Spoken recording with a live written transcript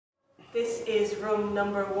This is room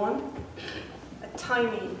number 1, a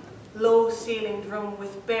tiny, low-ceilinged room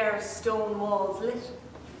with bare stone walls lit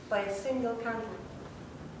by a single candle.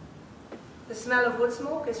 The smell of wood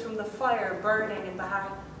smoke is from the fire burning in the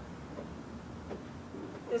hearth.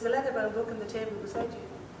 There's a leather-bound book on the table beside you.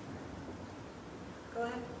 Go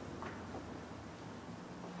ahead.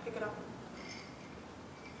 Pick it up.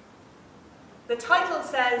 The title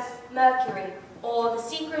says Mercury, or The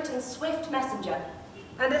Secret and Swift Messenger.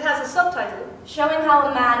 And it has a subtitle Showing how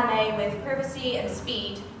a man may, with privacy and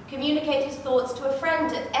speed, communicate his thoughts to a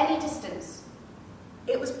friend at any distance.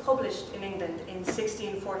 It was published in England in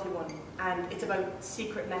 1641, and it's about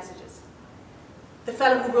secret messages. The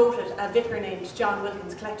fellow who wrote it, a vicar named John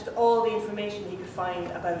Wilkins, collected all the information he could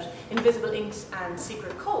find about invisible inks and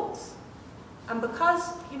secret codes. And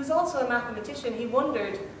because he was also a mathematician, he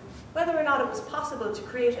wondered whether or not it was possible to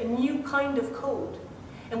create a new kind of code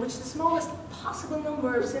in which the smallest possible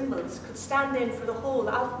number of symbols could stand in for the whole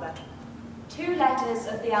alphabet. 2 letters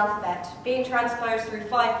of the alphabet, being transposed through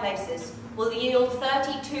 5 places, will yield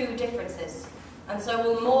 32 differences, and so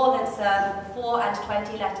will more than serve the 4 and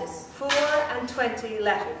 20 letters. 4 and 20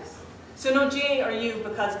 letters. So no J or U,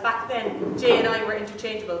 because back then J and I were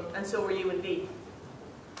interchangeable, and so were U and B.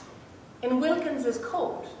 In Wilkins's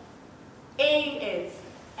code, A is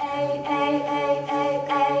A.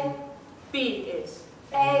 B is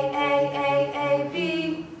A,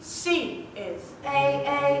 C is A,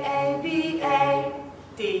 D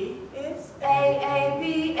is A,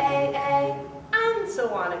 and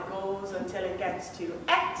so on it goes until it gets to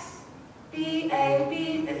X, B,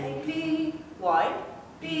 Y,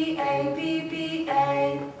 B, and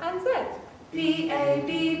Z. B,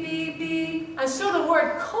 And so the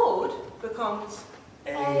word code becomes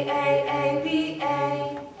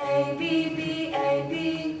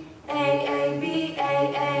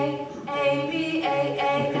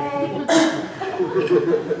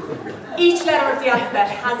Each letter of the alphabet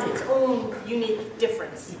has its own unique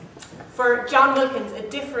difference. For John Wilkins, a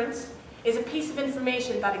difference is a piece of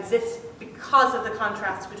information that exists because of the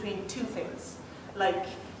contrast between 2 things, like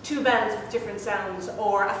 2 bells with different sounds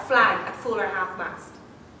or a flag at full or half mast.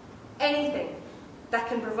 Anything that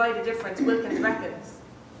can provide a difference, Wilkins reckons,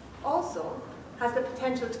 also has the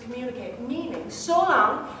potential to communicate meaning, so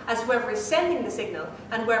long as whoever is sending the signal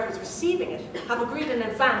and whoever is receiving it have agreed in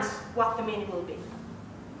advance what the meaning will be.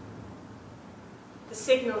 The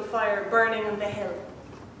signal fire burning on the hill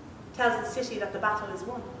tells the city that the battle is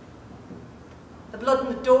won. The blood on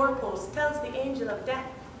the doorpost tells the angel of death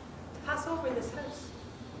to pass over this house.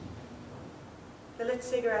 The lit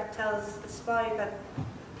cigarette tells the spy that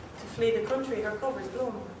to flee the country her cover's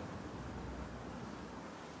blown.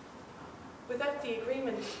 Without the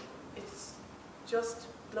agreement, it's just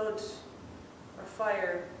blood or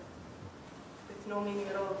fire with no meaning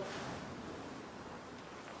at all.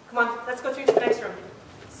 Come on, let's go through to the next room.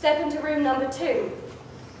 Step into room number 2,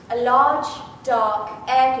 a large, dark,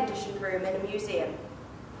 air-conditioned room in a museum.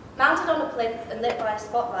 Mounted on a plinth and lit by a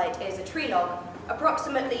spotlight is a tree log,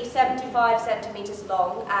 approximately 75 centimetres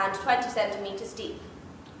long and 20 centimetres deep.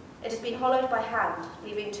 It has been hollowed by hand,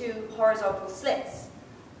 leaving 2 horizontal slits.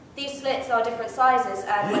 These slits are different sizes,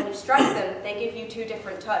 and when you strike them, they give you 2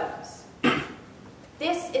 different tones.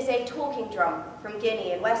 This is a talking drum from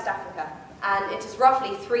Guinea in West Africa, and it is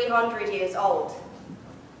roughly 300 years old.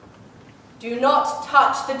 Do not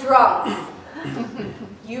touch the drum.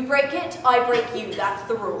 You break it, I break you, that's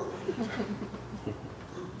the rule.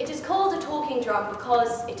 It is called a talking drum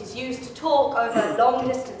because it is used to talk over long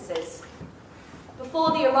distances.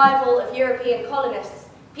 Before the arrival of European colonists,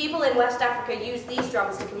 people in West Africa used these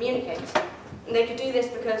drums to communicate. And they could do this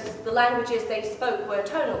because the languages they spoke were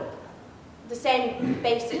tonal. The same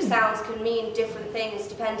basic sounds can mean different things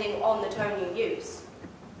depending on the tone you use.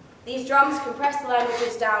 These drums compress the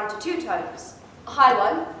languages down to 2 tones, a high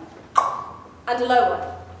one and a low one.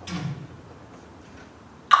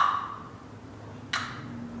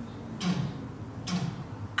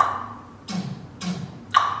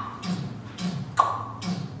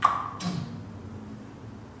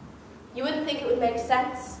 You wouldn't think it would make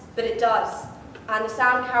sense, but it does. And the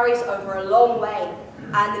sound carries over a long way,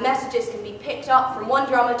 and the messages can be picked up from one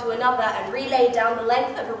drummer to another and relayed down the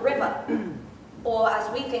length of a river, or as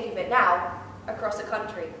we think of it now, across a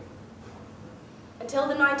country. Until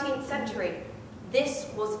the 19th century, this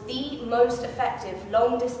was the most effective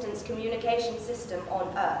long-distance communication system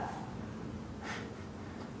on Earth.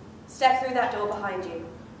 Step through that door behind you,